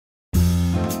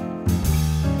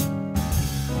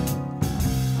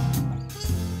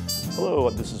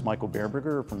Hello, this is Michael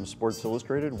Bärberger from Sports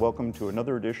Illustrated. Welcome to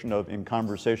another edition of In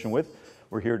Conversation With.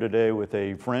 We're here today with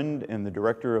a friend and the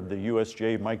director of the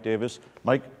USGA, Mike Davis.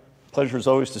 Mike, pleasure as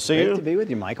always to see you. Great to be with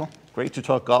you, Michael. Great to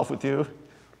talk golf with you.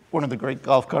 One of the great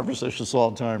golf conversations of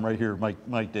all time right here,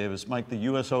 Mike Davis. Mike, the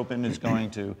U.S. Open is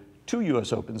going to, two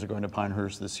U.S. Opens are going to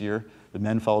Pinehurst this year, the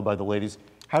men followed by the ladies.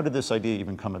 How did this idea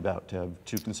even come about to have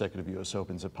two consecutive U.S.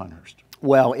 Opens at Pinehurst?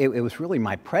 Well, it was really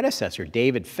my predecessor,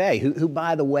 David Fay, who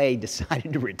by the way,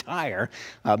 decided to retire.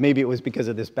 Maybe it was because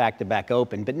of this back-to-back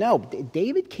Open. But no,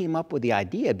 David came up with the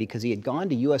idea because he had gone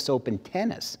to U.S. Open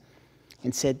tennis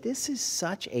and said, this is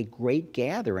such a great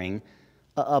gathering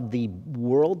of the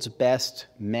world's best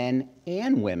men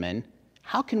and women.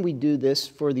 How can we do this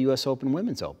for the U.S. Open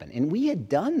Women's Open? And we had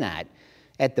done that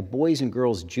at the Boys and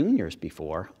Girls Juniors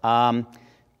before.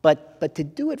 But to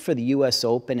do it for the U.S.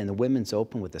 Open and the Women's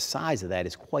Open with the size of that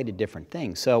is quite a different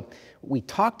thing. So we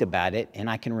talked about it, and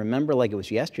I can remember like it was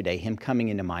yesterday, him coming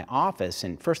into my office,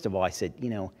 and first of all, I said,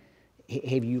 you know,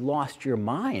 have you lost your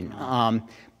mind?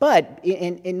 But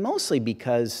mostly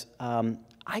because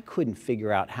I couldn't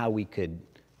figure out how we could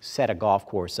set a golf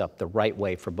course up the right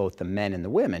way for both the men and the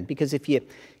women. Because if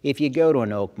you go to an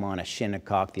Oakmont, a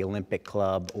Shinnecock, the Olympic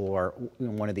Club, or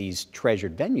one of these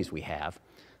treasured venues we have,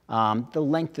 the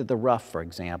length of the rough, for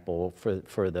example,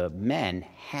 for the men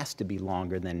has to be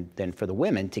longer than for the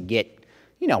women to get,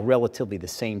 you know, relatively the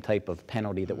same type of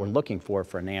penalty that we're looking for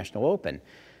a National Open.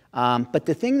 But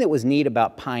the thing that was neat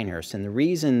about Pinehurst, and the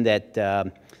reason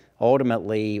that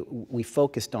ultimately we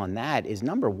focused on that is,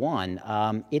 number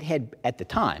one, it had, at the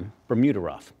time, Bermuda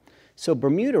rough. So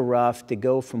Bermuda rough, to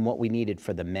go from what we needed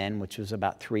for the men, which was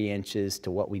about 3 inches,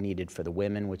 to what we needed for the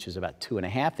women, which was about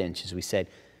 2.5 inches, we said,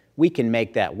 we can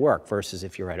make that work, versus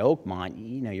if you're at Oakmont,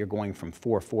 you know, you're going from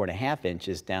 4.5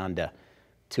 inches down to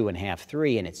 2.5,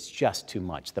 3, and it's just too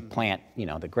much. The plant, you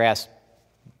know, the grass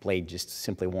blade just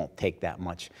simply won't take that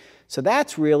much. So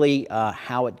that's really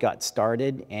how it got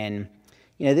started, and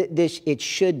you know, it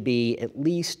should be, at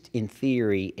least in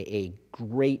theory, a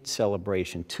great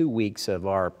celebration. 2 weeks of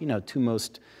our, you know, two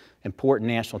most important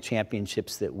national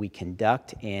championships that we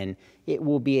conduct, and it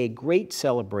will be a great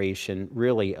celebration,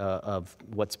 really, of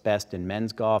what's best in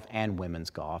men's golf and women's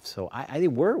golf. So I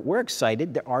think we're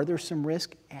excited. Are there some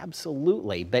risk?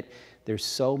 Absolutely, but there's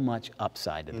so much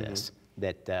upside to this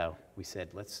that we said,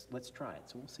 let's try it.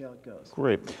 So we'll see how it goes.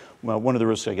 Great. Well, one of the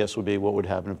risks, I guess, would be what would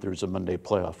happen if there's a Monday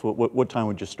playoff. What time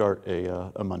would you start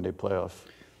a Monday playoff?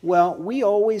 Well, we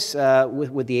always,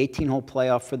 with the 18-hole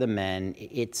playoff for the men,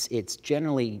 it's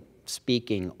generally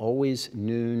speaking always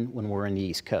noon when we're in the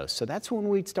East Coast. So that's when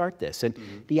we'd start this. And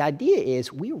the idea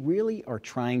is we really are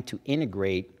trying to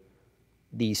integrate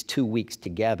these 2 weeks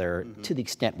together to the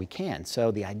extent we can.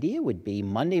 So the idea would be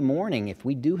Monday morning, if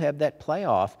we do have that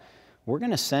playoff, we're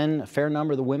going to send a fair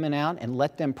number of the women out and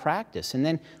let them practice. And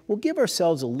then we'll give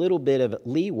ourselves a little bit of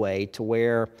leeway to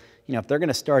where, you know, if they're going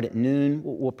to start at noon,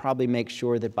 we'll probably make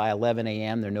sure that by 11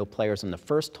 a.m. there are no players on the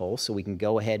first hole, so we can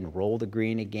go ahead and roll the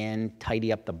green again,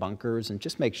 tidy up the bunkers, and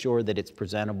just make sure that it's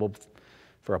presentable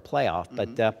for a playoff.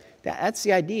 But that's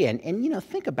the idea. And, you know,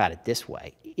 think about it this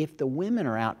way. If the women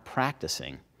are out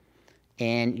practicing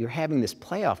and you're having this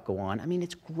playoff go on, I mean,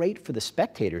 it's great for the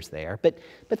spectators there. But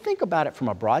think about it from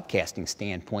a broadcasting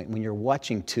standpoint. When you're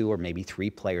watching 2 or maybe 3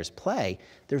 players play,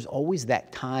 there's always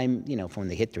that time, you know, from when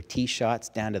they hit their tee shots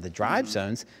down to the drive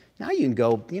zones. Now you can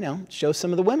go, you know, show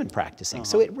some of the women practicing.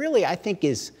 So it really, I think,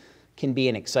 can be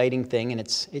an exciting thing, and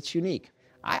it's unique.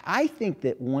 I think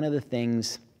that one of the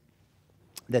things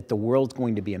that the world's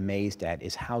going to be amazed at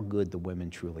is how good the women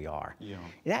truly are. Yeah.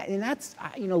 And that's,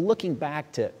 you know, looking back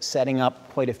to setting up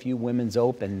quite a few women's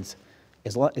opens,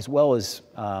 as well as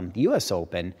the U.S.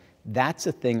 Open, that's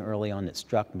a thing early on that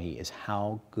struck me, is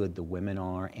how good the women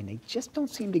are, and they just don't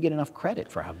seem to get enough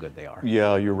credit for how good they are.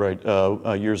 Yeah, you're right.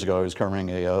 Years ago, I was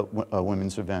covering a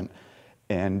women's event,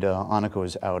 and Annika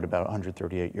was out about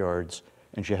 138 yards,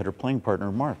 and she had her playing partner,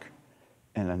 Mark.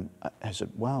 And then I said,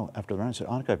 wow, after the round, I said,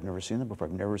 Annika, I've never seen that before.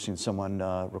 I've never seen someone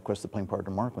request the playing partner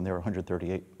Mark when they were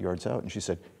 138 yards out. And she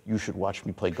said, you should watch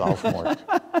me play golf more.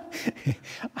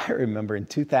 I remember in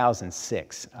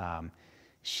 2006,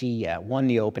 she won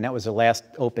the Open. That was the last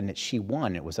Open that she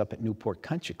won. It was up at Newport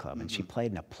Country Club, and she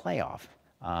played in a playoff.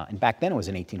 And back then it was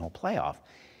an 18-hole playoff.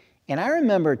 And I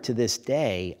remember to this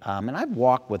day, and I've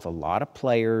walked with a lot of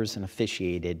players and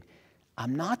officiated,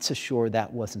 I'm not so sure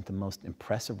that wasn't the most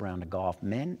impressive round of golf,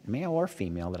 male or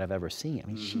female, that I've ever seen. I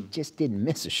mean, she just didn't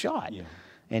miss a shot. Yeah.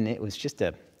 And it was just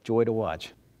a joy to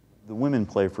watch. The women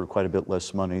play for quite a bit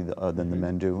less money than the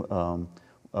men do.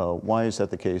 Why is that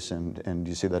the case, and do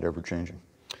you see that ever changing?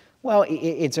 Well,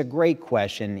 it's a great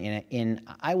question, and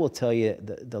I will tell you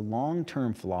the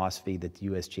long-term philosophy that the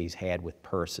USGA's had with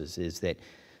purses is that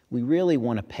we really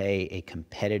want to pay a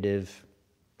competitive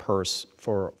purse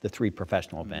for the 3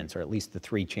 professional events, or at least the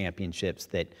 3 championships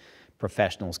that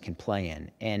professionals can play in.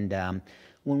 And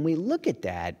when we look at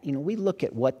that, we look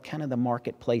at what kind of the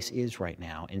marketplace is right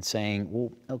now and saying,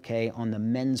 well, okay, on the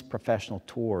men's professional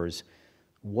tours,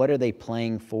 what are they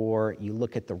playing for? You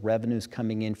look at the revenues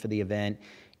coming in for the event.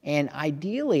 And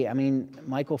ideally, I mean,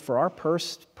 Michael, for our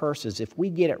purses, if we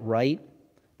get it right,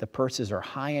 the purses are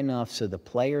high enough so the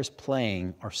players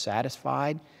playing are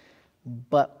satisfied,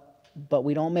 but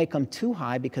we don't make them too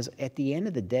high because at the end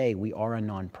of the day, we are a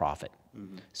nonprofit.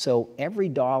 So every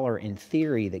dollar in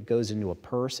theory that goes into a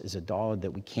purse is a dollar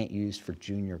that we can't use for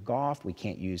junior golf, we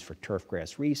can't use for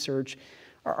turfgrass research,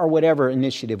 or whatever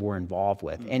initiative we're involved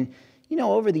with. And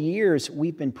over the years,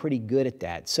 we've been pretty good at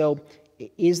that. So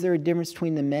is there a difference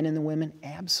between the men and the women?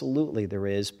 Absolutely there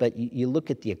is, but you look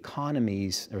at the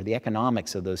economies or the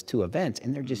economics of those 2 events,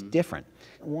 and they're just different.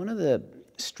 One of the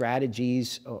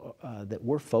strategies that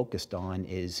we're focused on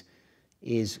is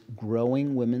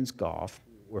growing women's golf.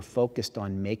 We're focused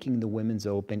on making the Women's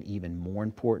Open even more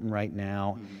important right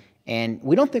now. And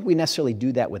we don't think we necessarily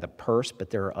do that with a purse, but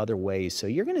there are other ways. So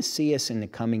you're going to see us in the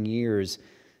coming years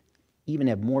even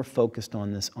have more focused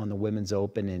on this, on the Women's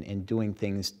Open and doing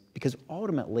things, because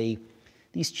ultimately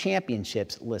these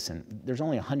championships, listen, there's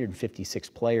only 156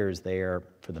 players there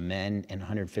for the men and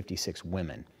 156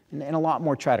 women. And a lot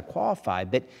more try to qualify,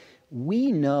 but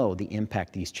we know the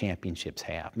impact these championships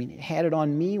have. I mean, it had it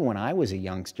on me when I was a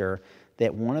youngster,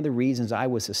 that one of the reasons I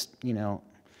was,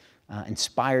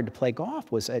 inspired to play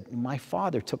golf was that my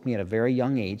father took me at a very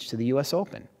young age to the U.S.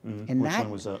 Open. And Which one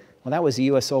was that? Well, that was the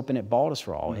U.S. Open at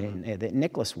Baldwin, that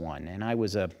Nicklaus won. And I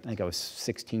think I was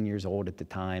 16 years old at the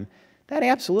time. That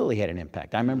absolutely had an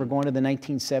impact. I remember going to the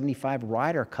 1975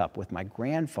 Ryder Cup with my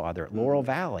grandfather at Laurel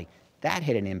Valley. That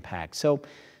had an impact. So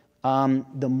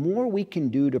the more we can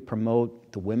do to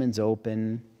promote the Women's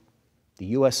Open, the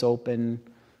U.S. Open,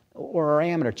 or our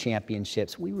amateur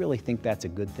championships, we really think that's a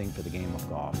good thing for the game of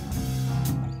golf.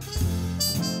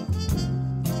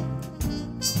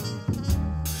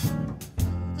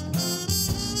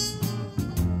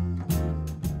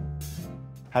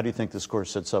 How do you think this course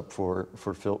sets up for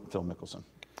Phil Mickelson?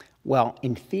 Well,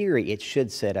 in theory, it should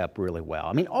set up really well.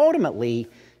 I mean, ultimately,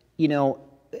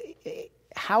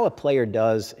 how a player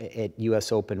does at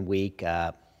U.S. Open week,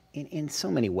 in so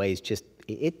many ways, just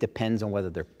it depends on whether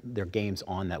their game's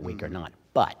on that week or not.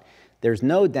 But there's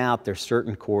no doubt there's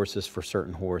certain courses for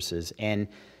certain horses. And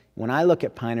when I look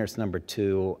at Pinehurst number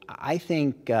 2, I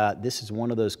think this is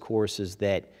one of those courses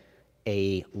that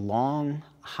a long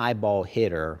high ball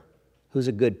hitter who's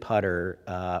a good putter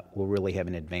will really have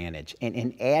an advantage.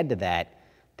 And add to that,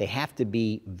 they have to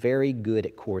be very good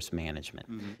at course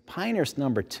management. Pinehurst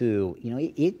number 2,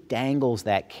 it dangles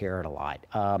that carrot a lot.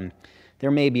 There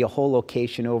may be a whole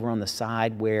location over on the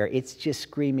side where it's just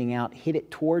screaming out, hit it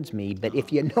towards me, but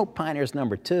if you know Pinehurst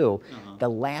number 2, the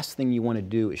last thing you want to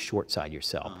do is short side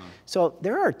yourself. So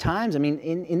there are times, I mean,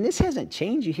 and this hasn't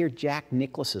changed. You hear Jack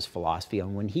Nicklaus's philosophy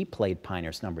on when he played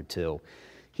Pinehurst number 2.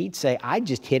 He'd say, I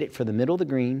just hit it for the middle of the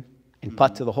green and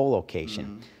putt to the hole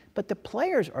location. But the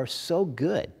players are so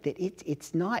good that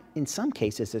it's not, in some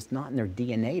cases, it's not in their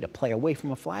DNA to play away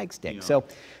from a flagstick. Yeah.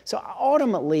 So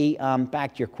ultimately,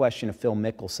 back to your question of Phil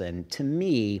Mickelson, to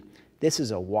me, this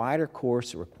is a wider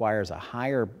course. It requires a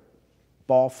higher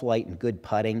ball flight and good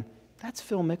putting. That's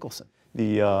Phil Mickelson.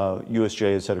 The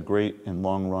USGA has had a great and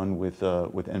long run with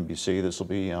NBC. This will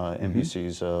be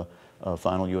NBC's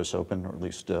final U.S. Open, or at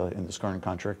least in this current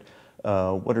contract.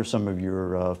 What are some of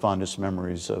your fondest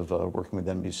memories of working with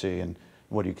NBC, and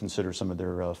what do you consider some of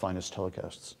their finest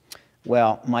telecasts?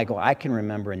 Well, Michael, I can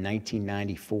remember in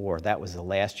 1994, that was the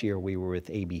last year we were with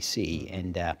ABC,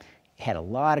 and had a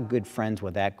lot of good friends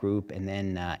with that group, and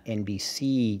then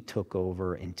NBC took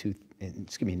over in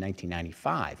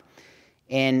 1995.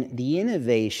 And the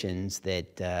innovations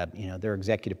that, their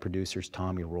executive producers,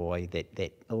 Tommy Roy,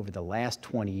 that over the last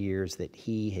 20 years that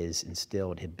he has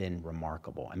instilled have been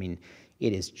remarkable. I mean,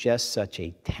 it is just such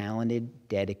a talented,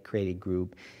 dedicated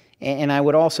group. And I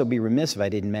would also be remiss if I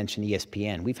didn't mention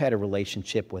ESPN. We've had a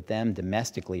relationship with them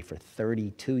domestically for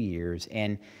 32 years.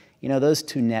 And, those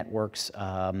two networks,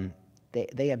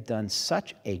 they have done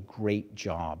such a great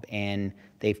job, and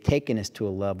they've taken us to a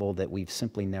level that we've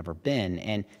simply never been.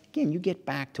 And again, you get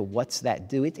back to what's that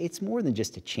do? It's more than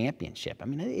just a championship. I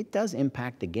mean, it does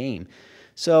impact the game.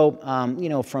 So,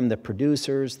 from the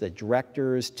producers, the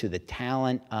directors, to the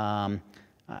talent,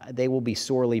 They will be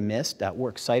sorely missed. We're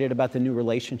excited about the new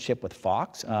relationship with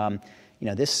Fox. You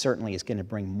know, this certainly is going to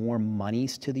bring more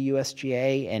monies to the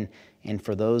USGA, and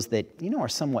for those that, you know, are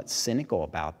somewhat cynical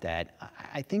about that,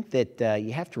 I think that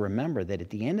you have to remember that at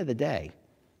the end of the day,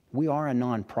 we are a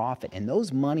nonprofit, and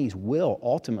those monies will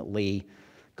ultimately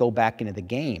go back into the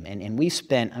game. And we've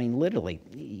spent, I mean, literally,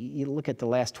 you look at the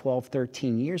last 12,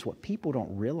 13 years, what people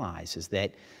don't realize is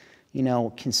that, you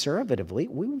know, conservatively,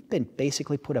 we've been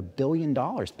basically put $1 billion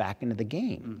back into the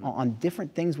game on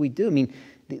different things we do. I mean,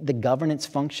 the governance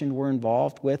function we're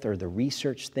involved with, or the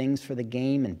research things for the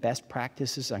game and best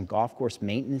practices on golf course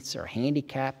maintenance or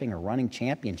handicapping or running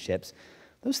championships,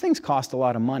 those things cost a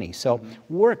lot of money. So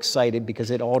we're excited because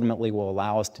it ultimately will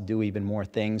allow us to do even more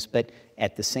things. But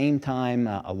at the same time,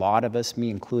 a lot of us,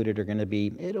 me included, are going to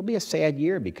be, it'll be a sad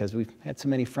year because we've had so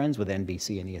many friends with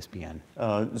NBC and ESPN.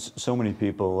 So many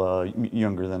people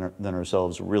younger than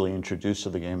ourselves really introduced to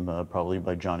the game probably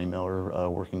by Johnny Miller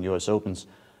working U.S. Opens.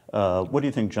 What do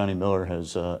you think Johnny Miller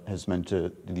has meant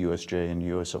to the USGA and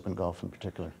U.S. Open golf in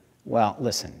particular? Well,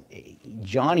 listen,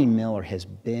 Johnny Miller has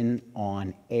been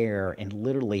on air and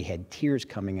literally had tears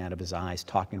coming out of his eyes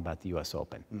talking about the U.S.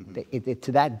 Open.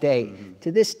 To that day,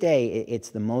 to this day, it's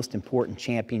the most important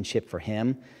championship for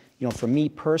him. You know, for me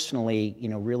personally, you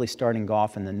know, really starting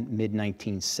golf in the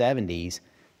mid-1970s,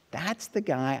 that's the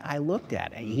guy I looked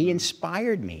at. He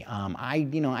inspired me.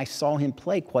 I saw him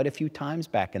play quite a few times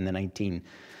back in the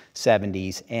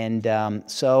 1970s, and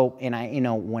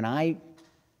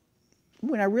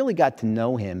when I really got to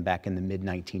know him back in the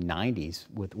mid-1990s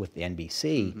with the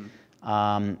NBC,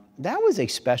 that was a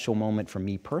special moment for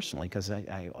me personally because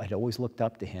I'd always looked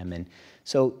up to him. And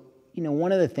so, you know,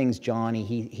 one of the things, Johnny,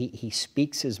 he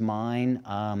speaks his mind,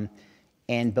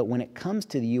 but when it comes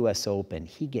to the U.S. Open,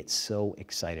 he gets so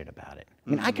excited about it. I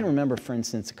mean, I can remember, for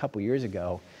instance, a couple years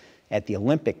ago at the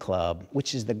Olympic Club,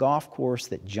 which is the golf course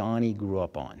that Johnny grew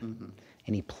up on.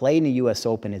 And he played in the U.S.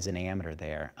 Open as an amateur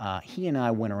there. He and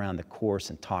I went around the course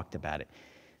and talked about it.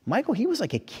 Michael, he was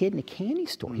like a kid in a candy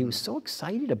store. He was so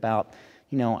excited about,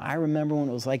 you know, I remember when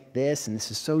it was like this, and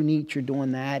this is so neat you're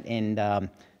doing that. And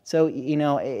so, you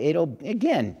know, it'll,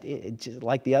 again, just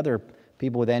like the other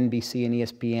people with NBC and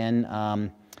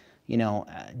ESPN, you know,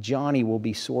 Johnny will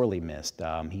be sorely missed.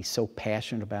 He's so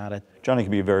passionate about it. Johnny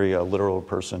can be a very literal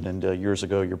person, and years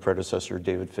ago, your predecessor,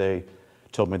 David Fay,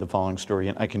 told me the following story,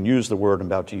 and I can use the word I'm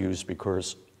about to use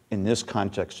because in this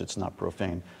context it's not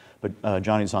profane, but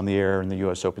Johnny's on the air in the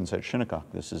U.S. Opens at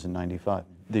Shinnecock. This is in '95.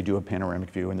 They do a panoramic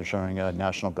view and they're showing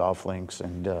National Golf Links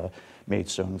and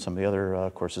Maidstone and some of the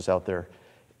other courses out there.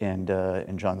 And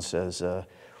John says,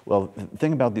 well, the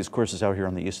thing about these courses out here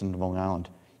on the east end of Long Island,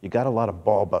 you got a lot of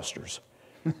ball busters.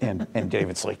 And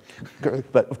David's like,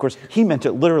 but of course he meant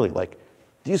it literally, like,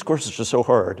 these courses are so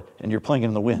hard, and you're playing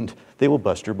in the wind, they will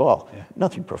bust your ball. Yeah.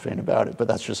 Nothing profane about it, but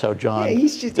that's just how John. Yeah,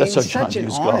 he's such an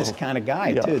honest kind of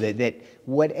guy too. That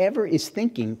whatever is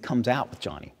thinking comes out with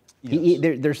Johnny.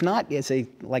 Yes. There's not, as I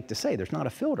like to say, there's not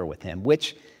a filter with him.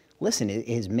 Which, listen,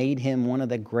 has made him one of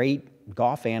the great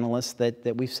golf analysts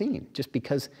that we've seen. Just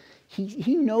because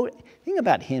he knows. The thing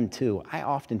about him too, I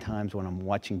oftentimes when I'm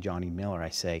watching Johnny Miller, I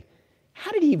say, how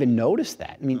did he even notice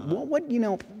that? I mean,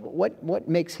 what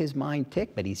makes his mind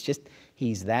tick? But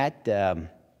he's that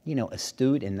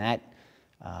astute and that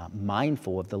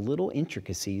mindful of the little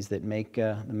intricacies that make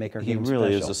our game special. He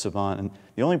really is a savant, and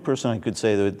the only person I could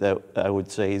say that I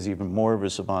would say is even more of a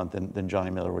savant than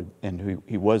Johnny Miller, and who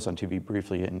he was on TV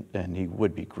briefly, and he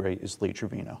would be great, is Lee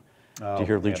Trevino. To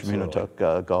hear Lee Trevino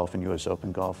talk golf and U.S.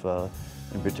 Open golf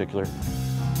in particular.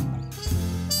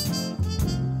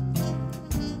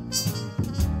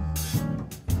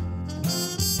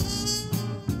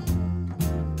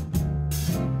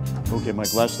 Okay,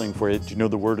 Mike, last thing for you. Do you know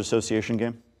the word association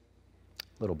game?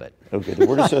 A little bit. Okay, the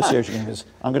word association game is,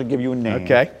 I'm going to give you a name.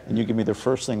 Okay. And you give me the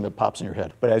first thing that pops in your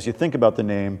head. But as you think about the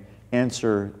name,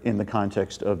 answer in the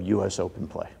context of U.S. Open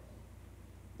play.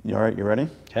 You all right? You ready?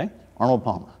 Okay. Arnold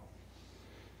Palmer.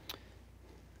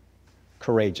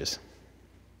 Courageous.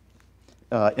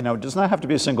 You know, it does not have to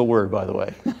be a single word, by the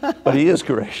way. But he is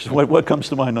courageous. What comes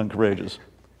to mind on courageous?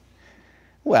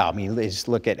 Well, I mean, just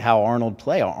look at how Arnold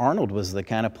played. Arnold was the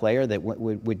kind of player that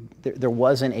there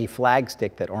wasn't a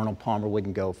flagstick that Arnold Palmer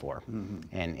wouldn't go for.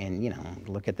 And you know,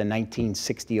 look at the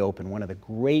 1960 Open, one of the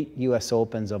great U.S.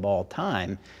 Opens of all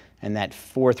time, and that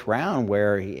fourth round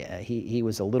where he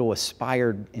was a little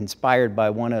inspired by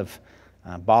one of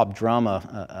Bob Drum,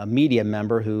 a media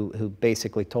member who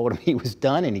basically told him he was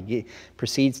done, and he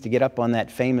proceeds to get up on that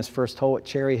famous first hole at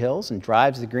Cherry Hills and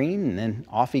drives the green, and then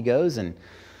off he goes and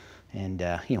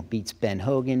beats Ben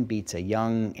Hogan, beats a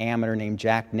young amateur named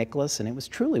Jack Nicklaus, and it was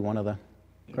truly one of the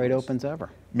Great opens ever.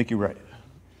 Mickey Wright.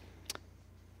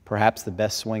 Perhaps the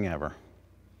best swing ever.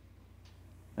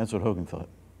 That's what Hogan thought.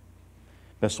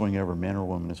 Best swing ever, man or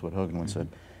woman, is what Hogan once said.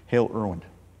 Hale Irwin.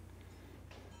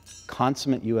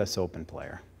 Consummate U.S. Open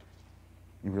player.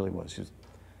 He really was. He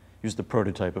was the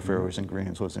prototype of fairways and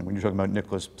greens, wasn't he? When you're talking about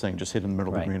Nicklaus saying just hit in the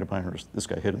middle of the green at Pinehurst, this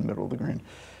guy hit in the middle of the green.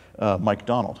 Mike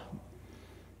Donald.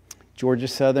 Georgia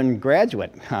Southern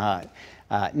graduate.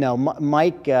 No,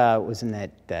 Mike was in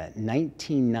that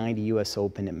 1990 U.S.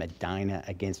 Open at Medina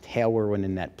against Hale Irwin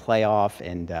in that playoff,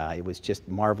 and it was just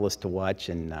marvelous to watch.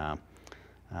 And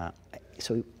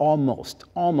so almost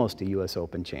a U.S.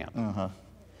 Open champ.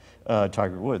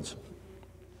 Tiger Woods.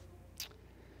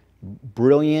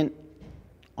 Brilliant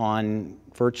on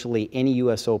virtually any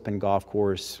U.S. Open golf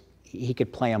course. He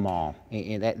could play them all.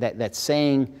 And that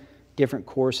saying, different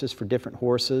courses for different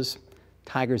horses,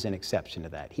 Tiger's an exception to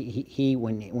that.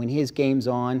 When his game's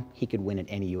on, he could win at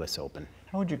any U.S. Open.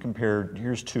 How would you compare,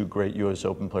 here's two great U.S.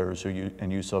 Open players,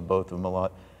 and you saw both of them a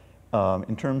lot.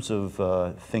 In terms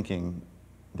of thinking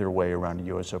their way around a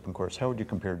U.S. Open course, how would you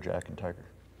compare Jack and Tiger?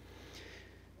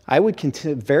 I would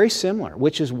consider very similar,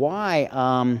 which is why,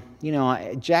 you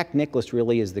know, Jack Nicklaus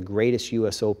really is the greatest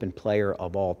U.S. Open player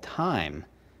of all time.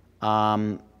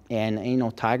 And, you know,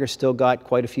 Tiger's still got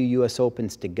quite a few U.S.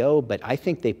 Opens to go, but I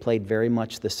think they played very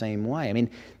much the same way. I mean,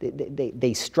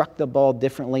 they struck the ball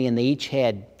differently, and they each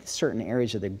had certain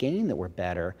areas of their game that were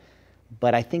better.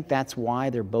 But I think that's why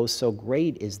they're both so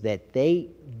great, is that they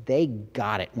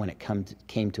got it when it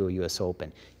came to a U.S.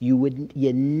 Open. You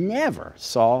never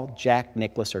saw Jack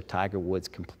Nicklaus or Tiger Woods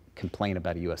complain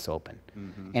about a U.S. Open.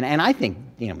 And I think,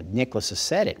 you know, Nicklaus has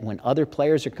said it. When other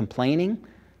players are complaining,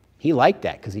 he liked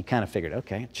that because he kind of figured,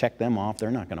 okay, check them off.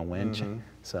 They're not going to win.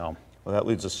 So. Well, that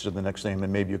leads us to the next name,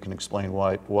 and maybe you can explain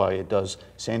why it does.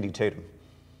 Sandy Tatum.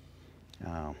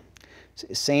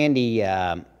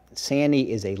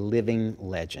 Sandy is a living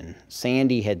legend.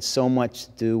 Sandy had so much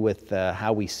to do with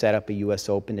how we set up a U.S.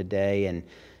 Open today, and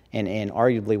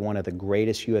arguably one of the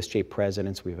greatest USGA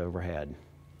presidents we've ever had.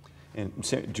 And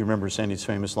do you remember Sandy's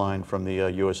famous line from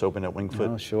the U.S. Open at Winged Foot?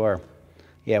 Oh, sure.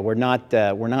 Yeah, we're not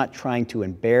trying to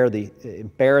embarrass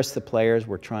the players.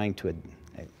 We're trying to,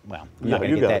 well, I'm not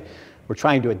going to get that. We're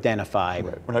trying to identify.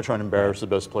 Right. We're not trying to embarrass the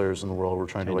best players in the world. We're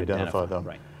trying to identify them.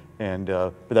 Right. And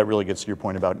but that really gets to your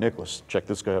point about Nicklaus. Check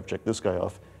this guy off. Check this guy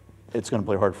off. It's going to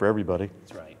play hard for everybody.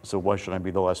 That's right. So why should I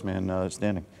be the last man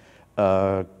standing?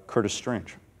 Curtis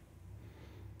Strange.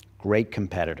 Great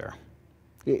competitor.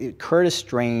 Curtis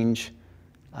Strange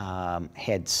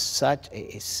had such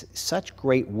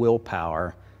great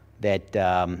willpower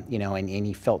that, you know, and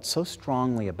he felt so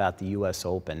strongly about the U.S.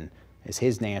 Open as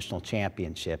his national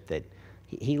championship that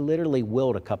he literally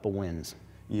willed a couple wins.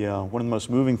 Yeah, one of the most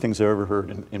moving things I ever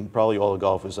heard in probably all of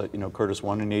golf was that, you know, Curtis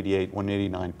won in '88, won in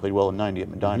 '89, played well in '90 at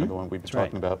Medina, the one we've been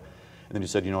talking about. And then he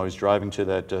said, you know, I was driving to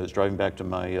that, I was driving back to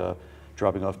my,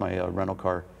 dropping off my rental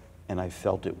car, and I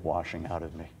felt it washing out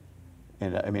of me.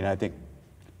 And I mean, I think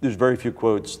there's very few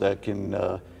quotes that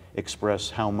can express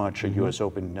how much a U.S.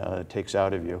 Open takes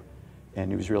out of you. And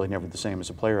he was really never the same as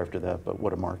a player after that, but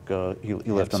what a mark he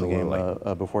left on the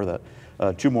game before that.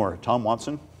 Two more, Tom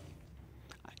Watson.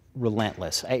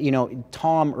 Relentless. You know,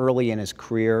 Tom early in his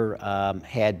career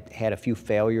had a few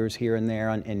failures here and there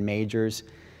in majors,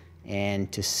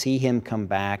 and to see him come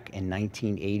back in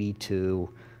 1982,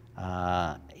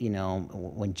 you know,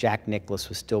 when Jack Nicklaus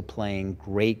was still playing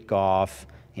great golf,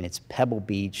 and it's Pebble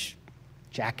Beach.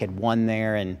 Jack had won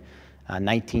there in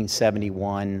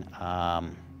 1971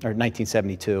 or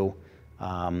 1972,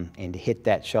 and to hit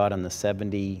that shot on the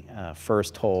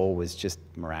 71st hole was just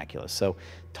miraculous. So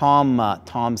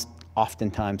Tom's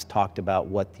oftentimes talked about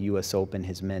what the U.S. Open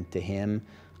has meant to him,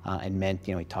 and meant,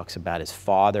 you know, he talks about his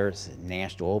father's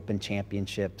National Open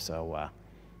Championship. So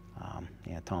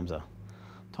yeah, Tom's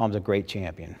a great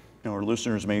champion. You know, our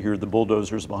listeners may hear the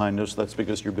bulldozers behind us. That's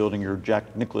because you're building your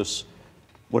Jack Nicklaus,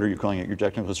 what are you calling it, your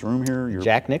Jack Nicklaus room here? Your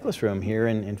Jack Nicklaus room here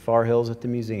in Far Hills at the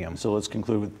museum. So let's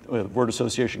conclude with word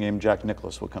association game, Jack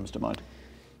Nicklaus. What comes to mind?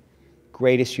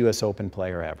 Greatest U.S. Open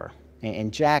player ever.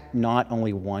 And Jack not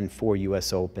only won 4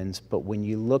 U.S. Opens, but when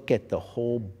you look at the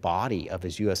whole body of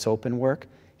his U.S. Open work,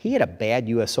 he had a bad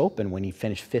U.S. Open when he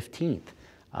finished 15th.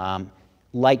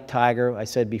 Like Tiger, I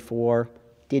said before,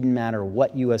 didn't matter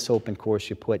what U.S. Open course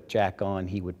you put Jack on,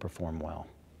 he would perform well.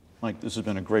 Mike, this has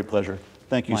been a great pleasure.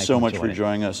 Thank you so much for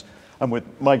joining us. I'm with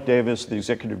Mike Davis, the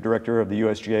Executive Director of the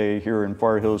USGA here in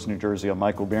Far Hills, New Jersey. I'm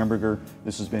Michael Bamberger.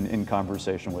 This has been In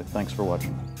Conversation With. Thanks for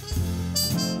watching.